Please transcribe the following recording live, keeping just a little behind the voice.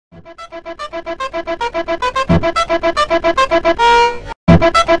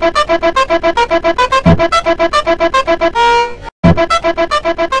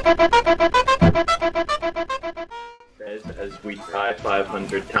As we die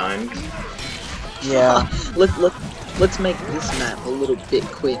 500 times. Yeah. Let's make this map a little bit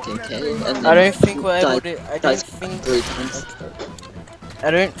quick, okay? And then I don't think we're able to. I don't die think. 3 times. I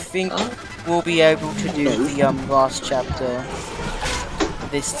don't think we'll be able to do the last chapter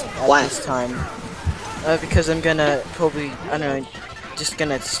this time. Because I'm gonna probably, I don't know, just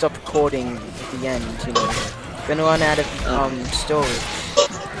gonna stop recording at the end. You know, gonna run out of storage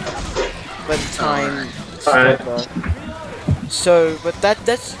by the time. So, but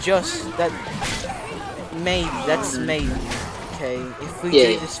that's just that. Maybe that's maybe okay if we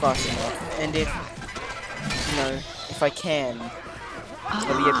do this fast enough, and if you know if I can,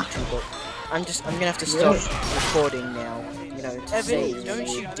 I'll be able to. But I'm gonna have to stop recording now. You know, to save. Don't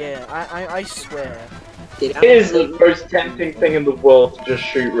you dare! I swear. It is the most tempting thing in the world to just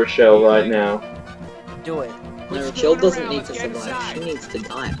shoot Rochelle right now. Do it. No, Rochelle doesn't need to survive. She needs to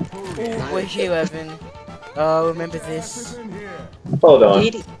die. We're here, Evan. Oh, remember this. Hold on.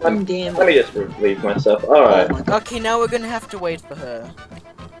 Let me just relieve myself. Alright. Okay, now we're gonna have to wait for her.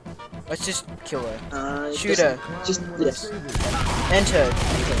 Let's just kill her. Shoot her. Just yes. Enter.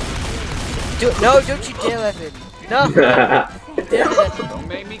 No, don't you dare, Evan. No. Don't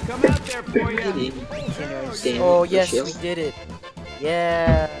make me come out there for you. Oh yes, we did it.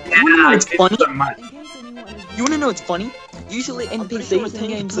 Yeah. You wanna know what's funny? You wanna know what's funny? Usually NPCs in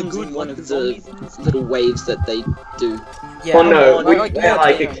games are good one of the little waves that they do. Yeah. Oh no, we like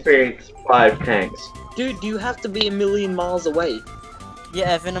experienced 5 tanks. Dude, you have to be a million miles away. Yeah,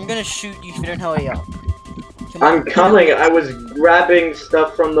 Evan, I'm gonna shoot you if you don't hurry up. I'm coming, I was grabbing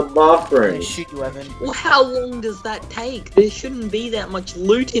stuff from the I'm gonna bathroom. shoot you, Evan. Well, how long does that take? There shouldn't be that much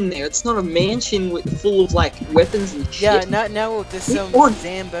loot in there. It's not a mansion full of, like, weapons and shit. Yeah, now there's some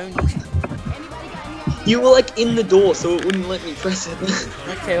Zambonis. You were, like, in the door, so it wouldn't let me press it.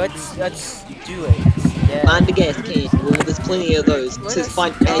 Okay, let's do it. Yeah. Find a gas can. Well, there's plenty of those. It says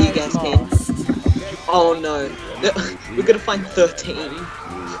find a gas can. Oh, no. We're gonna find 13.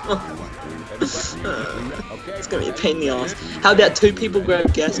 It's gonna be a pain in the ass. How about 2 people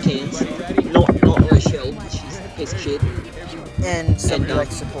grab gas cans? Not Rochelle, she's a piece of shit. And somebody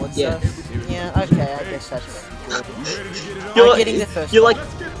like supports stuff. Yeah, okay, I guess that's good. I'm getting the first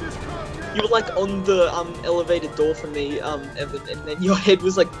you're like on the elevated door from me, Evan, and then your head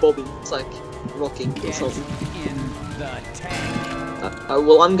was like bobbing. It's like rocking or something.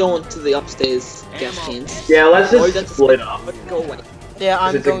 Well, I'm going to the upstairs gas cans. Yeah, let's just split up. Go away. Yeah,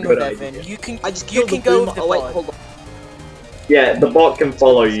 I'm going with Evan. You can go with the bot. Hold on. Yeah, the bot can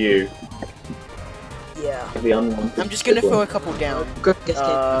follow you. Yeah. The unwanted. I'm just gonna throw a couple down. Grab gas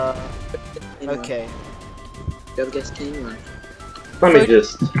can. Okay. Go to gas can, run. Let me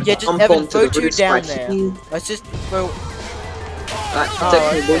just... Yeah, just Evan, throw 2 down there. Let's just throw...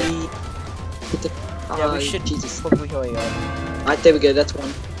 Yeah, we should probably hurry up. Alright, there we go, that's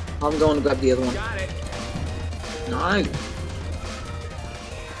one. I'm going to grab the other one. No.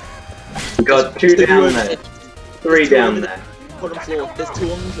 Got 2 down there. 3 down there. Bottom floor. There's 2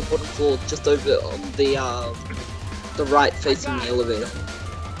 on the bottom floor, just over on the right facing the elevator.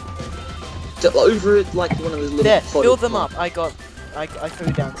 Over it, like one of those little. There, fill them up. I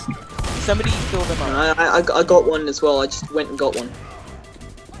threw down. Somebody fill them up. I got one as well. I just went and got one.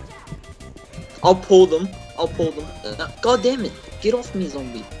 I'll pull them. God damn it! Get off me,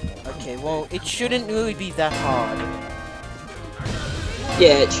 zombie. Okay, well, it shouldn't really be that hard.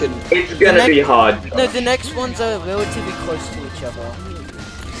 Yeah, it shouldn't. It's gonna be hard. No, the next ones are relatively close to each other.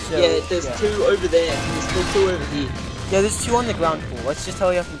 So, yeah, there's 2 over there. There's still 2 over here. Yeah, there's 2 on the ground floor. Let's just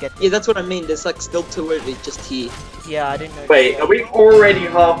hurry up and get them. Yeah, that's what I mean. There's like still 2 over just here. Yeah, I didn't know. Wait, are we already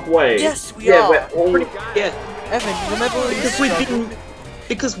halfway? Yes, we are. Yeah, we're already. Yeah. Evan, remember when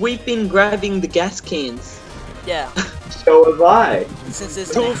because we've been grabbing the gas cans. Yeah. So have I. Since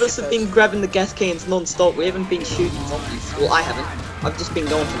there's 2 of us have been grabbing the gas cans non-stop. We haven't been shooting zombies. Well, I haven't. I've just been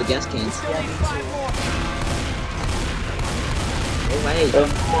going for the gas cans. Yeah, me too. Oh, hey. Oh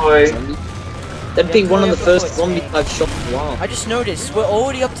boy. Zombie. That'd be one of the first zombies I've shot in a while. I just noticed, we're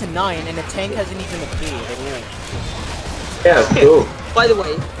already up to 9 and the tank hasn't even appeared at all. Yeah, cool. By the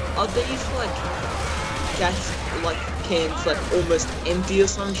way, are these like gas cans like almost empty or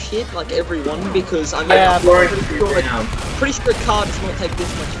some shit? Like every one? Because I'm pretty sure a car does not take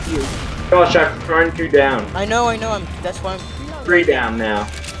this much fuel. Gosh, I've thrown 2 down. I know, that's why I'm... 3 down now.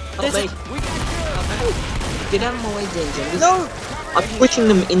 Get out of my way, Danger. No! I'm pushing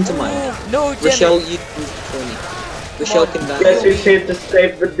them into my... No, damn Rochelle, it. you can for me. Rochelle can back. Guess who's here to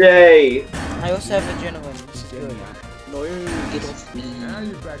save the day? I also have adrenaline, which is good. No, get off me. Now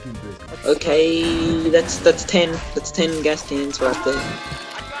you're back in business. Okay, that's 10. That's 10 gas cans right there.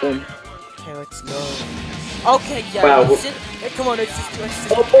 Boom. Okay, let's go. Okay, yeah. Wow. Come on, let's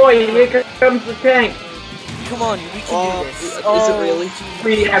just. Oh boy, here comes the tank. Come on, we can do this. Is it really?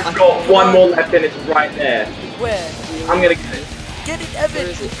 We have got one more left and it's right there. Where? I'm gonna get it. Get it, Evan! Where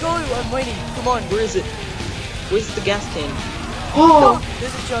is it? Go! I'm waiting. Come on. Where is it? Where's the gas can? Oh!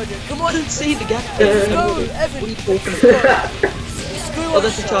 There's a charger. Come I on. don't see the gas Let's can. go, What Evan. are you talking about? Screw Oh,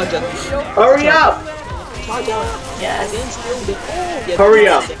 that's a charger. Hurry up! Charger! Yes. Against build it. Yeah, Hurry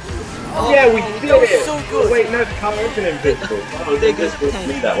that's up. it. Yeah, we that did was it! so good. Oh, wait, no, the car isn't invisible. I was There goes invisible the to tank.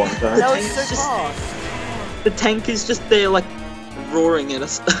 me that one time. That was It's so just- fast. The tank is just there, like, roaring at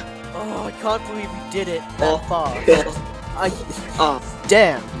us. Oh, I can't believe we did it Oh. that fast. Oh,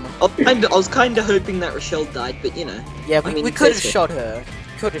 Damn. I was kinda hoping that Rochelle died, but you know. Yeah, I mean, we could have that's it. shot her.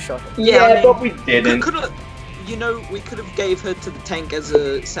 Could have shot her. Yeah, I mean, but we didn't. Could've, you know, we could have gave her to the tank as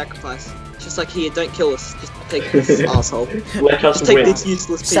a sacrifice. Just like, here, don't kill us. Just take this asshole. Let us Just take win. this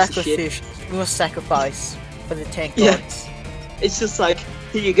useless piece of shit. Sacrifice. We must sacrifice for the tank Yeah. gods. It's just like,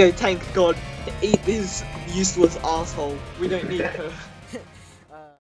 here you go, tank god. Eat this useless asshole. We don't need her.